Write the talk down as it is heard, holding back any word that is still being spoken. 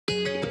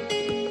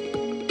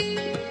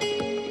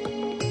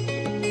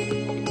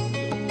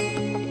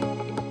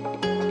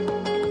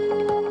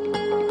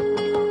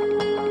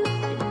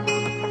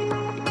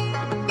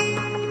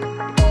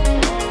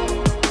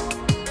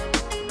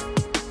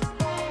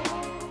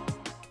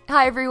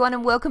Hi everyone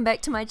and welcome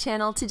back to my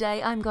channel.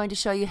 Today I'm going to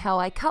show you how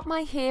I cut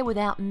my hair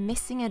without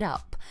messing it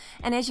up.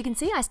 And as you can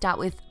see, I start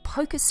with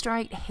poker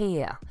straight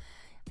hair.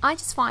 I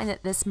just find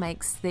that this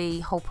makes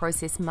the whole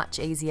process much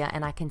easier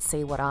and I can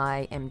see what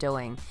I am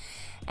doing.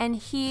 And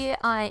here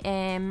I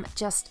am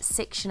just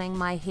sectioning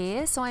my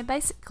hair. So I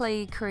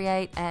basically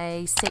create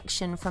a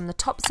section from the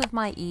tops of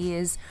my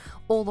ears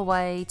all the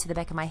way to the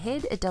back of my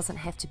head. It doesn't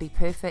have to be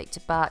perfect,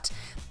 but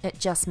it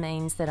just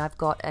means that I've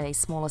got a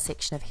smaller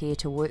section of hair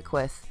to work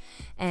with.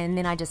 And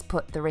then I just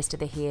put the rest of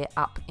the hair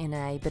up in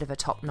a bit of a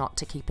top knot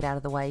to keep it out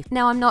of the way.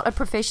 Now, I'm not a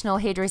professional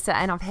hairdresser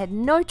and I've had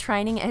no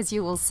training, as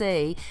you will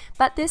see,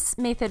 but this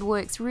method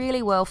works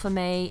really well for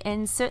me,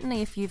 and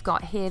certainly if you've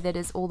got hair that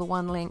is all the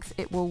one length,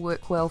 it will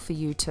work well for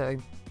you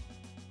too.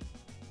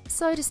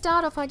 So to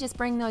start off, I just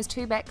bring those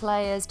two back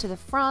layers to the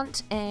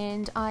front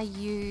and I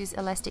use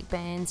elastic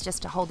bands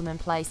just to hold them in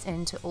place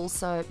and to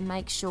also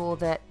make sure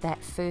that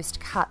that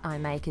first cut I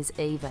make is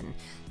even.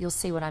 You'll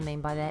see what I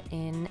mean by that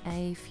in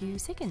a few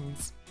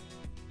seconds.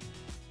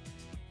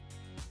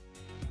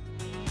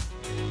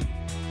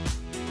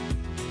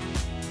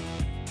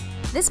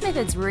 This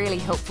method's really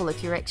helpful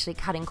if you're actually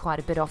cutting quite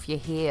a bit off your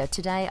hair.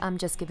 Today I'm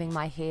just giving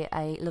my hair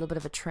a little bit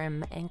of a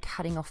trim and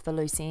cutting off the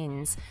loose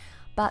ends.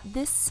 But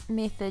this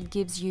method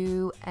gives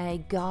you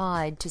a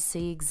guide to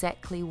see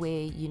exactly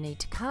where you need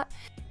to cut.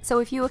 So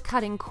if you were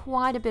cutting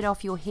quite a bit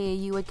off your hair,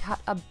 you would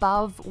cut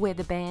above where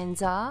the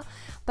bands are.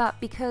 But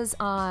because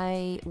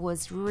I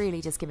was really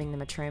just giving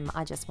them a trim,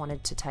 I just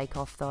wanted to take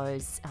off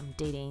those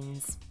dead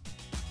ends.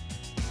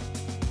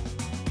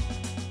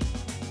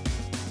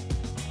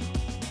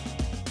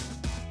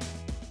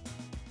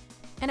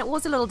 And it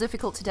was a little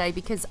difficult today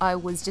because I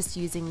was just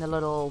using the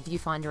little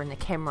viewfinder in the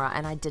camera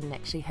and I didn't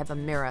actually have a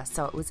mirror,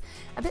 so it was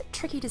a bit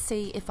tricky to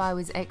see if I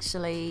was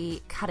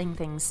actually cutting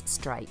things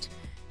straight.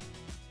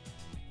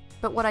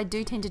 But what I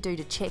do tend to do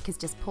to check is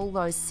just pull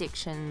those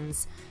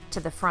sections to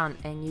the front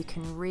and you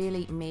can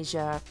really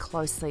measure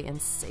closely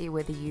and see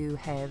whether you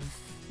have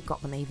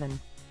got them even.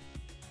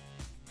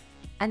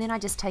 And then I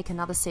just take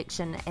another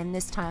section, and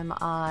this time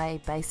I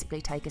basically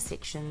take a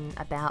section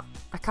about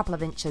a couple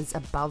of inches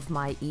above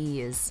my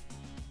ears.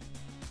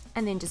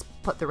 And then just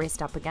put the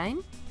rest up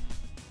again.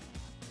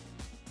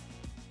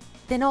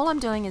 Then all I'm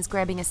doing is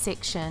grabbing a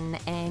section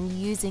and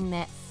using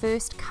that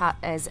first cut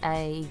as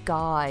a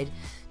guide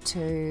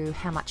to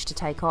how much to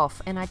take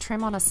off, and I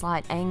trim on a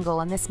slight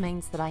angle, and this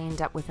means that I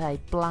end up with a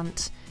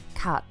blunt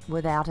cut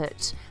without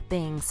it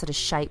being sort of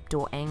shaped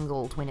or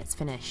angled when it's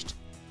finished.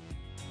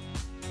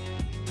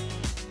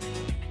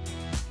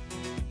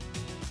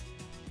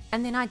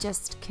 And then I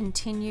just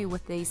continue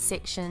with these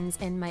sections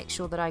and make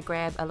sure that I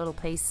grab a little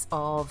piece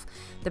of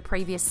the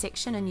previous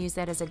section and use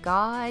that as a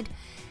guide.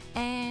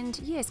 And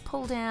yes,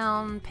 pull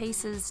down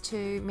pieces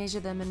to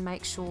measure them and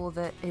make sure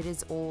that it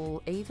is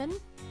all even.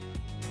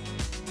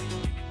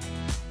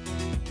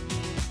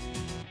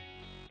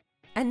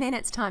 And then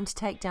it's time to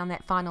take down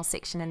that final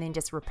section and then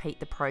just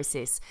repeat the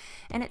process.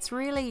 And it's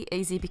really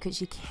easy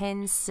because you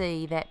can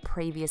see that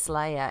previous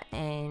layer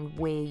and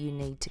where you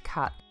need to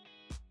cut.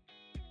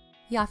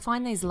 Yeah, I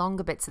find these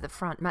longer bits at the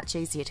front much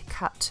easier to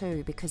cut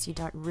too, because you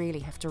don't really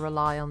have to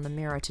rely on the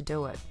mirror to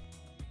do it.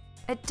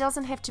 It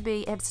doesn't have to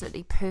be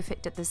absolutely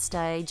perfect at this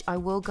stage. I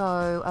will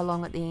go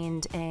along at the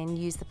end and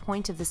use the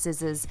point of the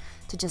scissors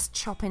to just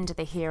chop into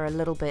the hair a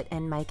little bit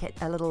and make it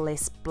a little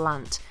less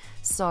blunt.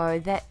 So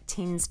that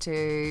tends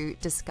to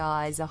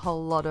disguise a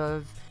whole lot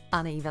of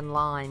uneven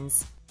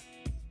lines.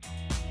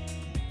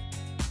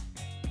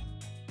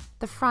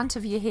 The front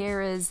of your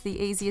hair is the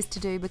easiest to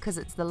do because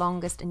it's the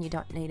longest and you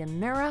don't need a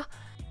mirror.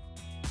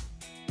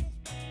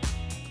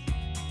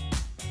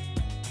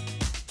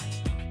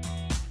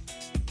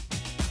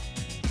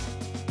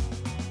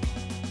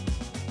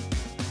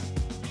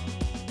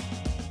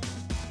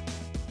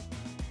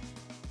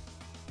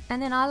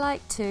 And then I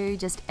like to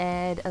just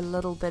add a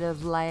little bit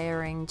of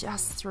layering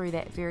just through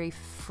that very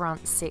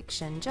front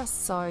section,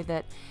 just so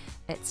that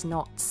it's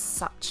not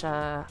such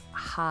a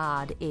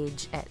hard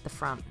edge at the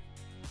front.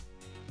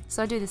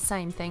 So I do the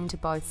same thing to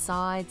both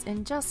sides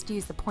and just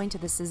use the point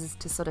of the scissors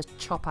to sort of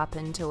chop up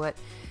into it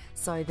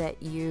so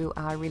that you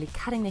are really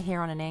cutting the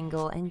hair on an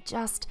angle and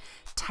just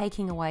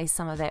taking away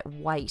some of that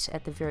weight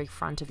at the very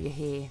front of your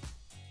hair.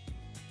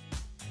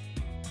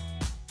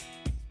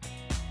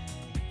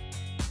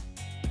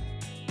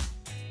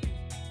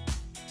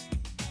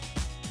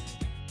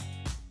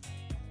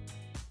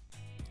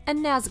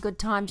 And now's a good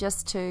time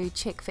just to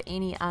check for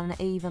any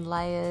uneven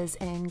layers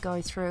and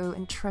go through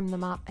and trim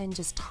them up and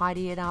just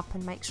tidy it up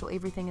and make sure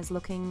everything is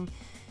looking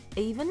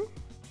even.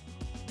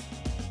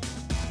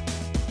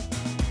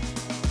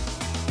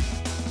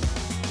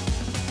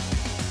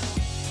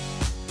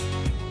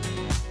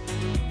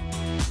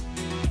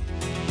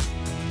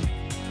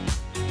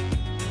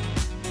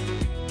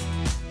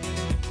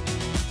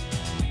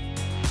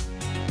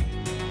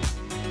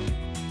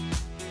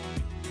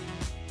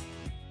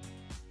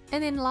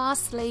 And then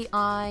lastly,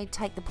 I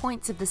take the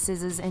points of the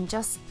scissors and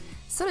just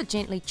sort of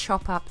gently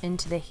chop up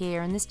into the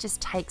hair, and this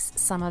just takes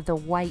some of the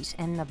weight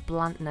and the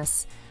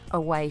bluntness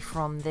away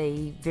from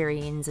the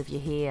very ends of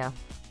your hair.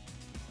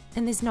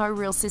 And there's no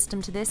real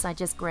system to this. I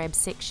just grab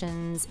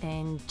sections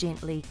and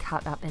gently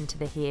cut up into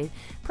the hair,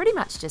 pretty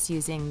much just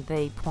using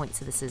the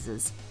points of the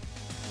scissors.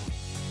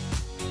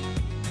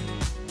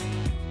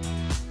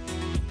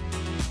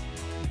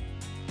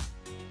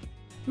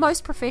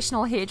 Most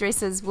professional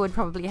hairdressers would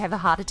probably have a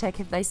heart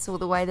attack if they saw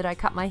the way that I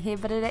cut my hair,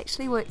 but it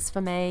actually works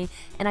for me,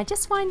 and I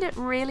just find it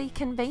really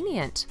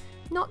convenient.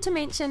 Not to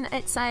mention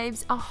it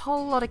saves a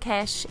whole lot of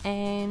cash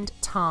and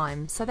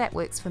time, so that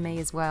works for me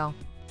as well.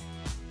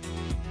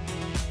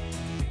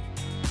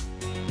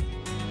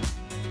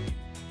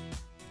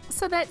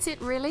 So that's it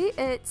really.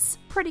 It's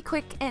pretty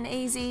quick and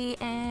easy,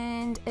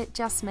 and it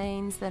just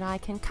means that I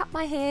can cut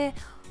my hair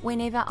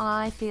whenever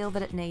I feel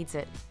that it needs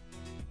it.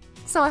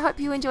 So I hope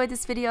you enjoyed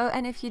this video,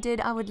 and if you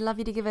did, I would love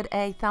you to give it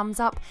a thumbs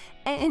up,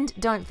 and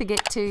don't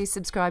forget to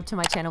subscribe to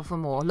my channel for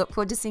more. Look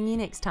forward to seeing you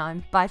next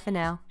time. Bye for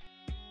now.